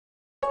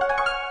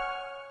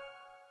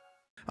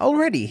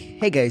Alrighty,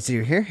 hey guys,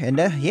 Zero here, and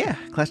yeah,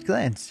 Clash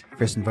Clans.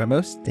 First and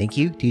foremost, thank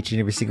you to each and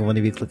every single one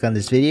of you who click on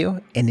this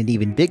video, and an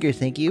even bigger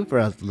thank you for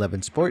all the love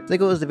and support. The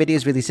goal of the video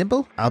is really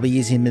simple. I'll be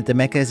using the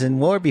mechas in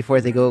war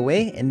before they go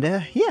away, and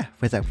yeah,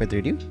 without further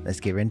ado,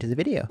 let's get right into the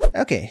video.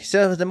 Okay,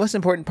 so the most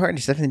important part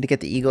is definitely to get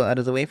the eagle out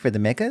of the way for the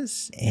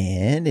mechas,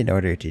 and in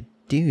order to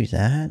do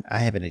that, I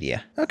have an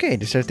idea. Okay,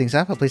 to start things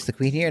off, I'll place the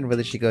queen here, and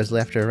whether she goes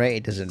left or right,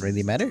 it doesn't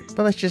really matter.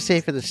 But let's just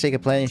say for the sake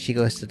of planning, she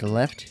goes to the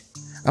left.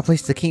 I'll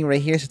place the king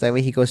right here so that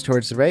way he goes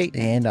towards the right,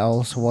 and I'll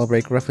also wall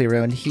break roughly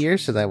around here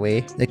so that way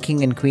the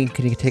king and queen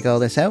can take all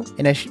this out.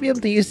 And I should be able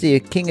to use the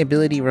king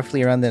ability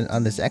roughly around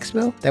on this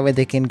expo, that way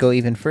they can go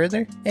even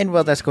further. And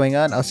while that's going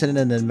on, I'll send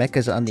in the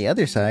mechas on the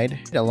other side,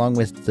 along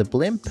with the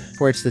blimp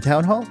towards the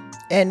town hall.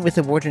 And with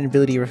the warden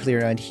ability roughly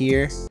around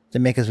here, the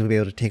mechas will be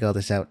able to take all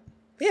this out.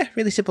 Yeah,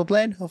 really simple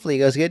plan. Hopefully it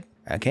goes good.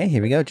 Okay,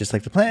 here we go, just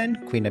like the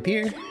plan. Queen up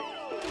here.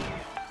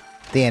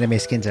 The anime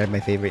skins are my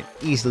favorite,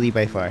 easily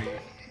by far.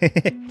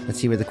 Let's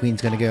see where the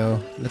queen's gonna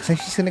go. Looks like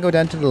she's gonna go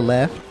down to the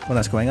left. While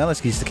that's going on,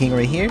 let's use the king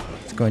right here.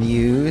 Let's go and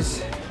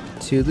use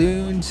 2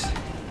 loons.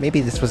 Maybe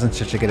this wasn't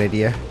such a good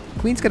idea.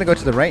 Queen's gonna go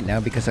to the right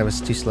now because I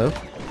was too slow.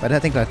 But I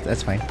think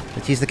that's fine.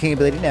 Let's use the king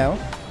ability now.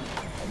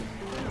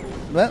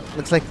 Well,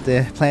 looks like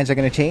the plans are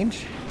gonna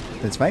change.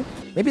 That's fine.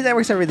 Maybe that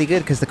works out really good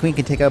because the queen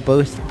can take out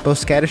both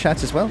scatter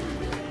shots as well.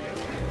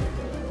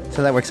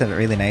 So that works out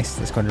really nice.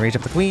 Let's go and raise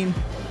up the queen.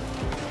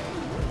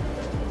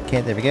 Okay,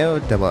 there we go.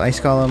 Double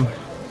ice column.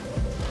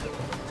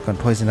 Let's go and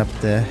poison up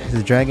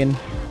the dragon.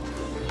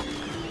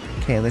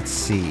 Okay, let's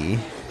see.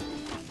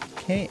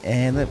 Okay,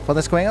 and while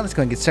that's going on, let's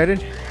go and get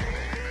started.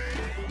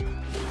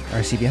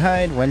 RC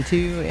behind, 1,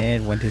 2,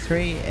 and 1, 2,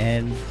 3,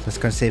 and let's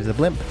go and save the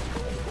blimp.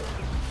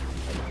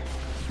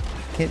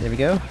 Okay, there we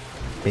go.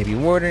 Baby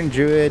warden,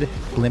 druid,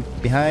 blimp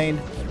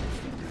behind.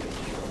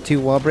 2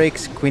 wall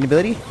breaks, queen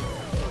ability.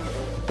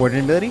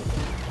 Warden ability.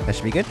 That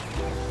should be good.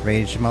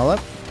 Rage them all up.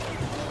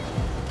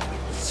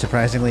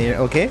 Surprisingly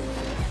okay.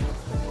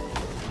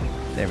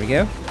 There we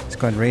go. Let's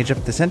go and rage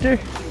up the center.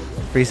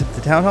 Freeze up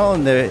the town hall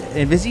and the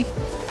invisi.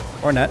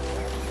 Or not.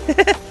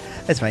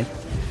 That's fine.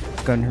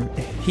 Let's go and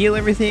heal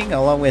everything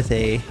along with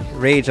a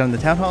rage on the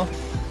town hall.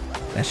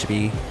 That should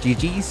be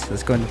GG's.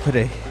 Let's go and put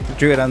a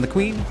druid on the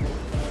queen.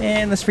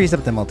 And let's freeze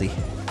up the multi.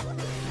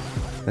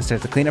 Let's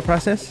start the cleanup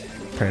process.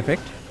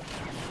 Perfect.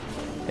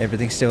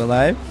 Everything's still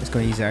alive. Let's go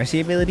and use the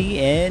RC ability,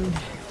 and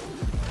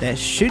that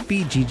should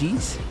be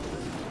GG's.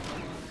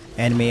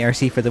 Anime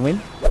RC for the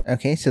win.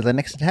 Okay, so the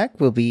next attack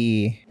will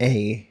be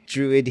a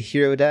druid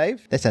hero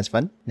dive. That sounds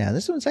fun. Now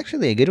this one's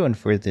actually a good one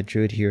for the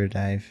druid hero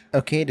dive.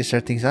 Okay, to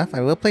start things off,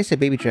 I will place a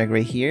baby drag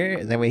right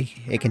here. That way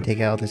it can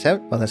take all this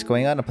out. While that's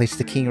going on, I'll place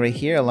the king right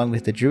here along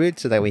with the druid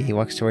so that way he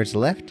walks towards the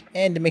left.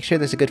 And to make sure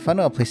there's a good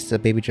funnel, I'll place the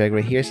baby drag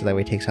right here so that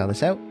way it takes all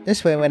this out.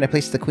 This way, when I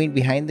place the queen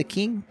behind the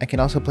king, I can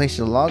also place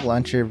the log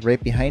launcher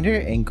right behind her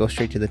and go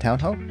straight to the town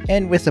hall.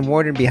 And with the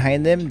warden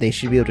behind them, they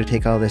should be able to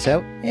take all this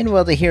out. And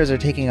while the heroes are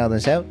taking all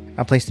this out,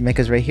 I'll place the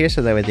mechas right here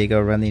so that way they go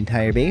around the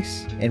entire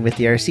base. And with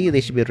the RC,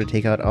 they should be able to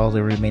take out all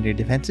the remainder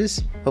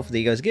defenses.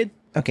 Hopefully it goes good.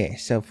 Okay,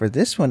 so for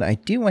this one, I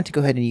do want to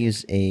go ahead and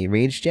use a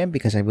rage gem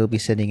because I will be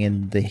setting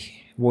in the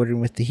warden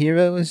with the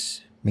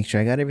heroes. Make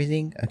sure I got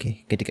everything.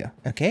 Okay, good to go.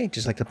 Okay,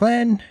 just like the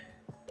plan.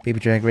 Baby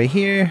drag right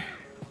here.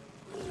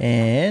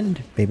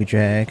 And baby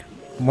drag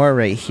more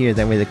right here.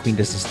 That way the queen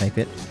doesn't snipe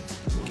it.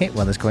 Okay,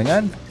 while that's going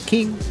on,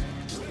 king.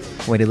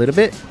 Wait a little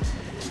bit.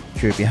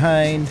 Druid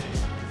behind.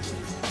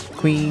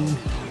 Queen.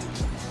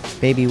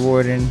 Baby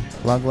warden.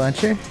 Log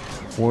launcher.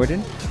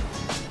 Warden.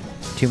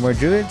 2 more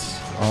druids,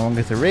 along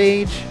with the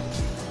rage.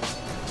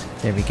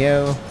 There we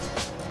go.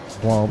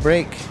 Wall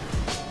break.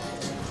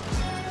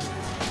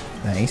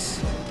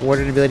 Nice.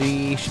 Warden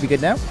ability should be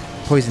good now.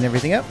 Poison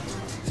everything up.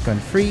 Let's go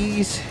and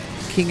freeze.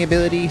 King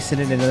ability,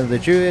 send in another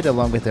druid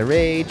along with the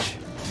rage.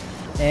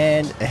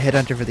 And a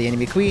headhunter for the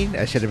enemy queen.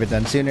 I should have been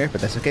done sooner, but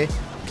that's okay.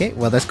 Okay,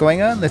 while that's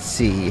going on, let's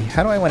see.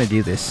 How do I want to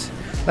do this?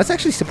 Let's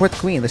actually support the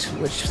queen. Let's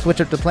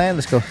switch up the plan.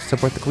 Let's go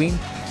support the queen.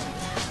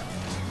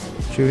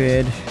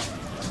 Druid.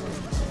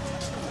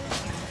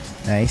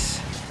 Nice.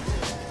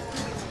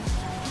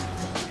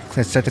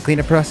 Let's start the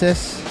cleanup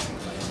process.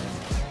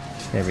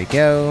 There we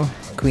go.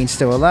 Queen's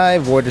still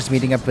alive. Warder's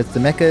meeting up with the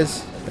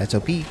mechas. That's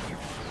OP.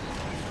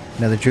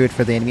 Another druid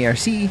for the enemy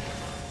RC.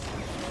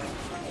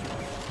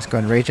 Let's go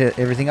and rage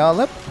everything all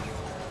up.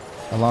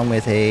 Along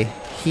with a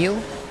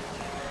heal.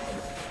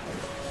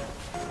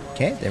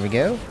 Okay, there we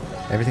go.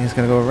 Everything's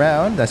gonna go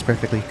around. That's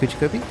perfectly coochie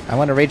cookie. I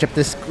want to rage up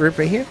this group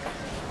right here.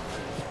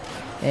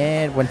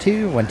 And 1,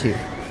 2, 1, 2.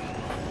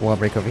 Wall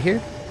break over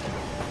here.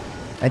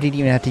 I didn't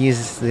even have to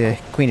use the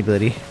queen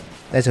ability.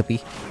 That's OP.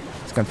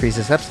 Let's go and freeze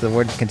this up so the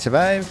warden can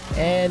survive.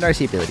 And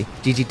RC ability.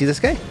 GG to this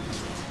guy.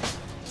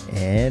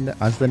 And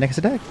on to the next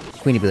attack.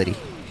 Queen ability.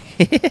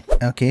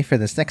 Okay, for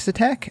this next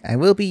attack, I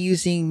will be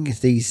using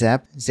the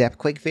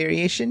Zapquake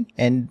variation.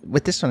 And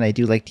with this one, I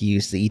do like to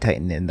use the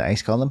E-Titan and the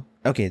Ice Column.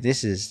 Okay,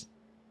 this is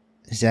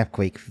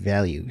Zapquake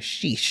value.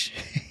 Sheesh.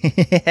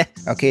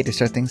 Okay, to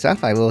start things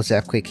off, I will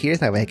Zapquake here.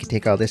 That way I can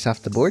take all this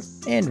off the board.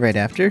 And right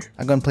after,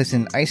 I'm going to place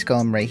an Ice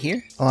Golem right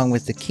here, along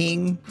with the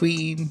King,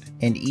 Queen,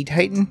 and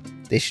E-Titan.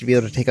 They should be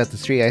able to take out the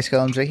 3 Ice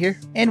Golems right here.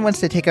 And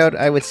once they take out,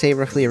 I would say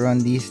roughly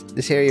around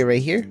this area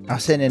right here, I'll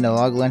send in a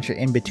log launcher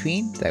in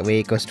between. That way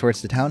it goes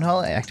towards the Town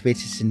Hall, it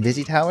activates its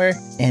Invisi Tower,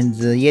 and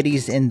the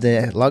Yetis in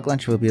the log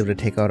launcher will be able to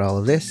take out all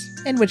of this.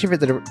 And whichever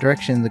the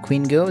direction the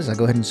Queen goes, I'll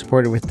go ahead and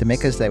support her with the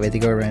mechas, that way they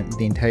go around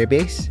the entire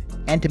base.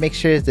 And to make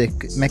sure the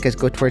mechas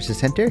go towards the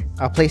center,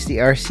 I'll place the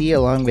RC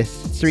along with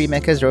 3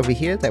 mechas over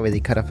here, that way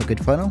they cut off a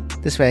good funnel.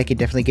 This way I can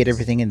definitely get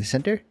everything in the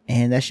center,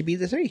 and that should be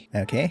the 3.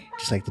 Okay,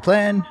 just like the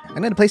plan. I'm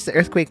going to place the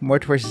Earthquake more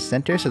towards the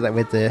center, so that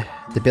way the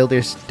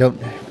builders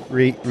don't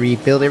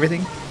rebuild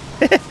everything.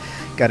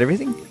 Got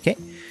everything? Okay.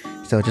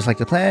 So just like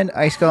the plan,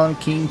 Ice Golem,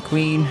 King,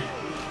 Queen,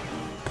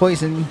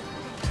 Poison,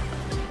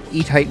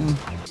 E-Titan,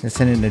 and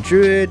send in a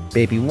Druid,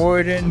 Baby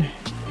Warden,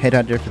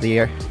 Headhunter for the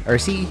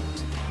RC.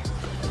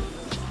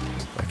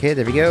 Okay,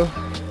 there we go.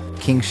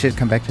 King should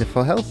come back to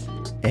full health.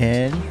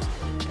 And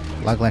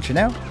log launcher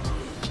now.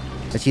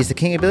 Let's use the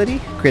King ability.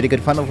 Create a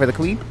good funnel for the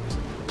Queen.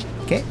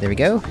 Okay, there we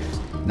go.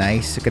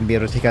 Nice. We're going to be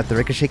able to take out the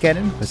Ricochet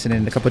Cannon. Let's send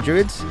in a couple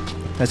Druids.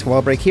 Let's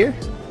wall break here.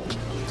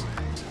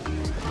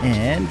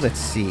 And let's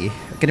see.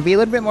 I'm going to be a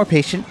little bit more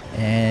patient.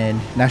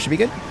 And now should be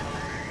good.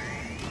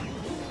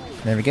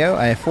 There we go.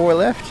 I have 4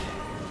 left.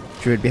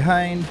 Druid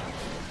behind.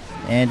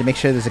 And to make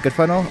sure there's a good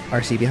funnel,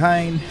 RC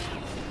behind.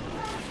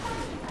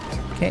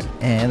 Okay,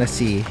 and let's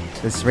see.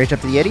 Let's rage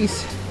up the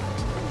Yetis.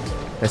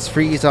 Let's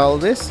freeze all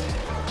of this.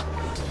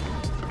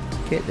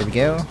 Okay, there we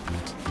go.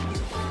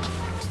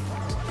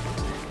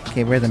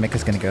 Okay, where are the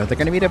mechas gonna go? They're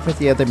gonna meet up with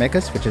the other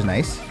mechas, which is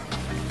nice.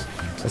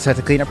 Let's start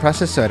the cleanup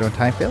process so I don't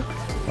time fail.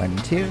 1,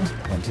 2,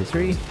 1, 2,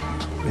 3.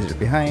 Wizard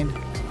behind.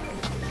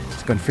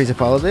 Just gonna freeze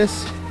up all of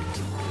this.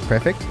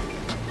 Perfect.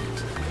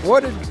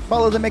 Warden,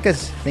 follow the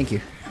mechas. Thank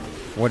you.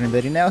 Warden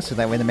ability now, so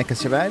that way the mechas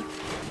survive.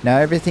 Now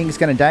everything's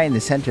gonna die in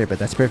the center, but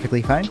that's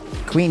perfectly fine.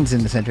 Queen's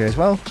in the center as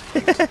well.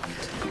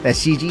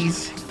 That's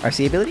GG's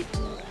RC ability.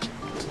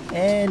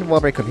 And wall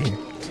break over here.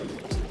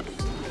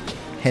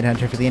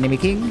 Headhunter for the enemy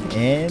king,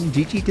 and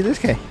GG to this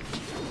guy.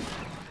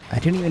 I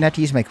don't even have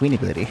to use my Queen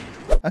ability.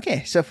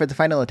 Okay, so for the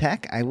final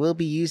attack, I will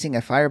be using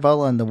a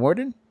Fireball on the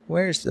Warden.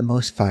 Where's the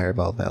most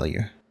Fireball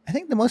value? I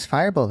think the most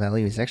Fireball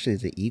value is actually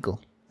the Eagle.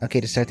 Okay,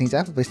 to start things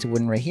off, I'll place the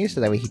Warden right here, so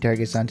that way he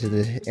targets onto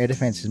the Air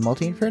Defense's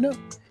Multi-Inferno.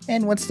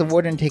 And once the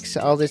Warden takes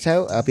all this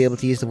out, I'll be able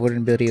to use the Warden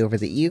ability over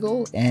the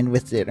Eagle, and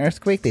with an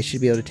Earthquake, they should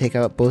be able to take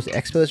out both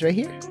Expos right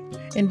here.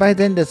 And by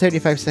then, the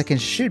 35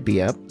 seconds should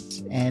be up,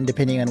 and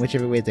depending on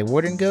whichever way the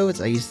Warden goes,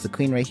 I'll use the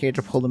Queen right here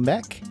to pull them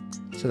back,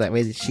 so that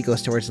way she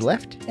goes towards the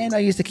left. And I'll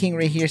use the King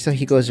right here so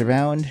he goes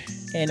around,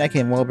 and I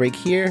can wall break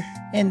here,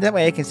 and that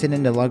way I can send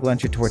in the log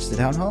launcher towards the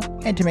Town Hall.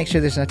 And to make sure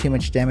there's not too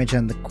much damage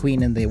on the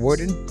Queen and the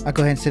Warden, I'll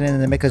go ahead and send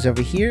in the mechas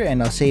over here,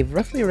 and I'll save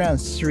roughly around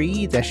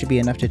 3. That should be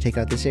enough to take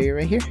out this area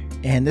right here.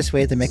 And this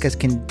way the mechas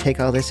can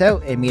take all this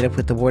out and meet up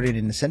with the Warden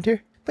in the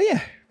center. But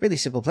yeah, really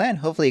simple plan.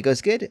 Hopefully it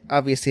goes good.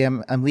 Obviously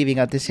I'm leaving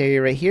out this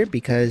area right here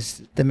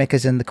because the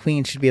mechas and the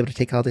Queen should be able to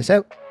take all this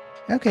out.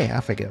 Okay,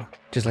 off I go.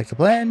 Just like the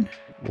plan.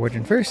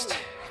 Warden first.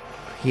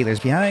 Healers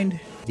behind.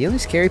 The only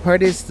scary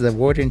part is the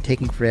Warden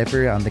taking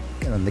forever on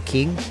the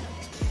King.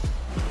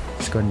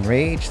 Let's go and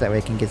rage, that way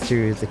I can get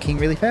through the King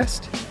really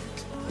fast.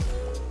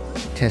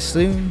 Test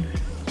Loon.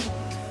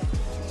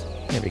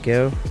 There we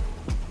go.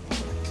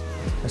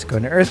 Let's go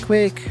into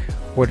Earthquake.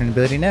 Warden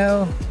ability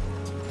now.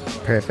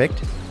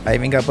 Perfect. I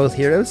even got both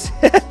heroes.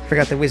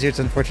 Forgot the wizards,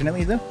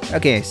 unfortunately, though.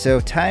 Okay, so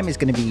time is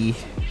going to be...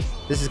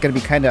 This is going to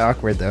be kind of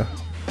awkward, though.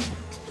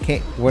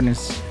 Okay,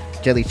 Warden's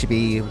jelly should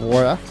be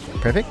wore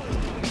off. Perfect.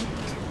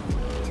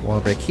 Wall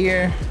break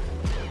here.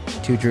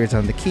 2 druids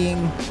on the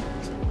King.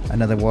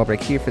 Another wall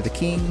break here for the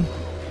King.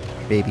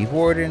 Baby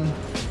Warden.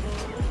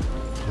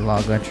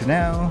 Log launcher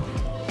now.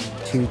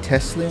 2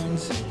 test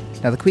loons.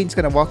 Now the Queen's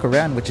going to walk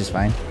around, which is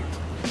fine.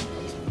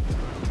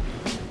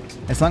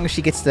 As long as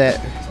she gets that...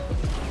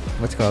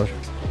 What's it called?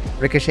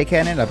 Ricochet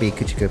Cannon, I'll be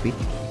Kuchikopi.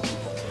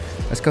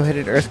 Let's go ahead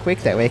and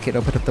Earthquake, that way I can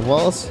open up the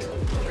walls.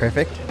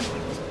 Perfect.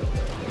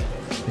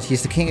 Let's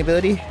use the King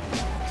ability.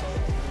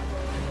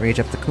 Rage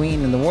up the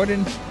Queen and the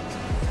Warden.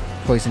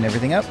 Poison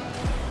everything up.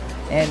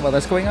 And while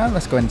that's going on,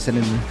 let's go ahead and send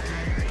in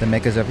the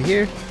mechas over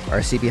here.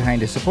 RC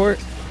behind to support.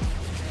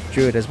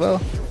 Druid as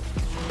well.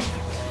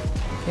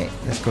 Okay,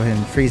 let's go ahead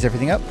and freeze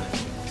everything up.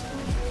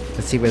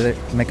 Let's see where the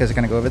mechas are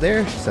going to go over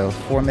there. So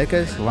 4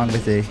 mechas along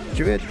with the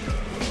Druid.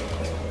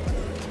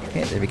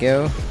 Okay, there we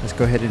go. Let's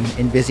go ahead and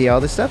Invisi all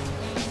this stuff.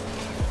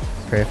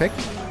 Perfect.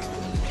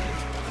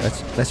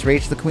 Let's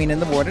rage the Queen and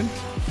the Warden.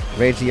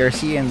 Rage the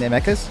RC and the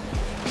mechas.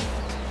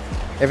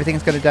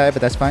 Everything's going to die,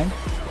 but that's fine.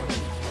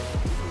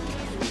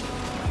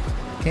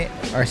 Okay,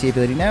 RC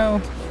ability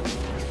now.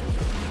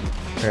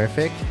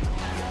 Perfect.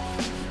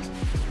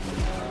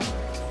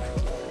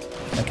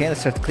 Okay, let's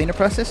start the cleanup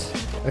process.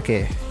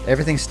 Okay,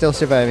 everything's still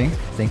surviving,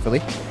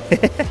 thankfully.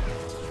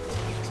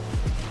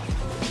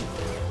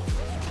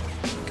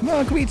 Come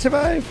on, Queen,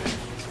 survive!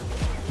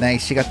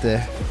 Nice. She got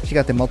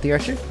the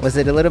multi-archer. Was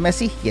it a little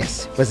messy?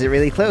 Yes. Was it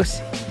really close?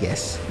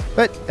 Yes.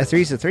 But a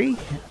 3's a 3,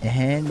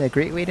 and a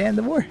great way to end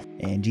the war.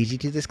 And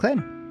GG to this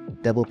clan.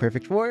 Double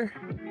perfect war.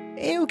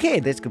 Okay,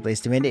 that's a good place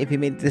to end it. If you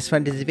made this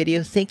fun to the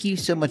video, thank you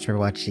so much for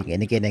watching.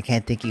 And again, I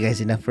can't thank you guys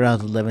enough for all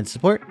the love and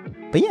support.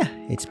 But yeah,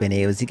 it's been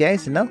AOZ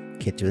guys, and I'll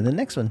catch you in the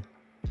next one.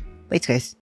 Thanks guys.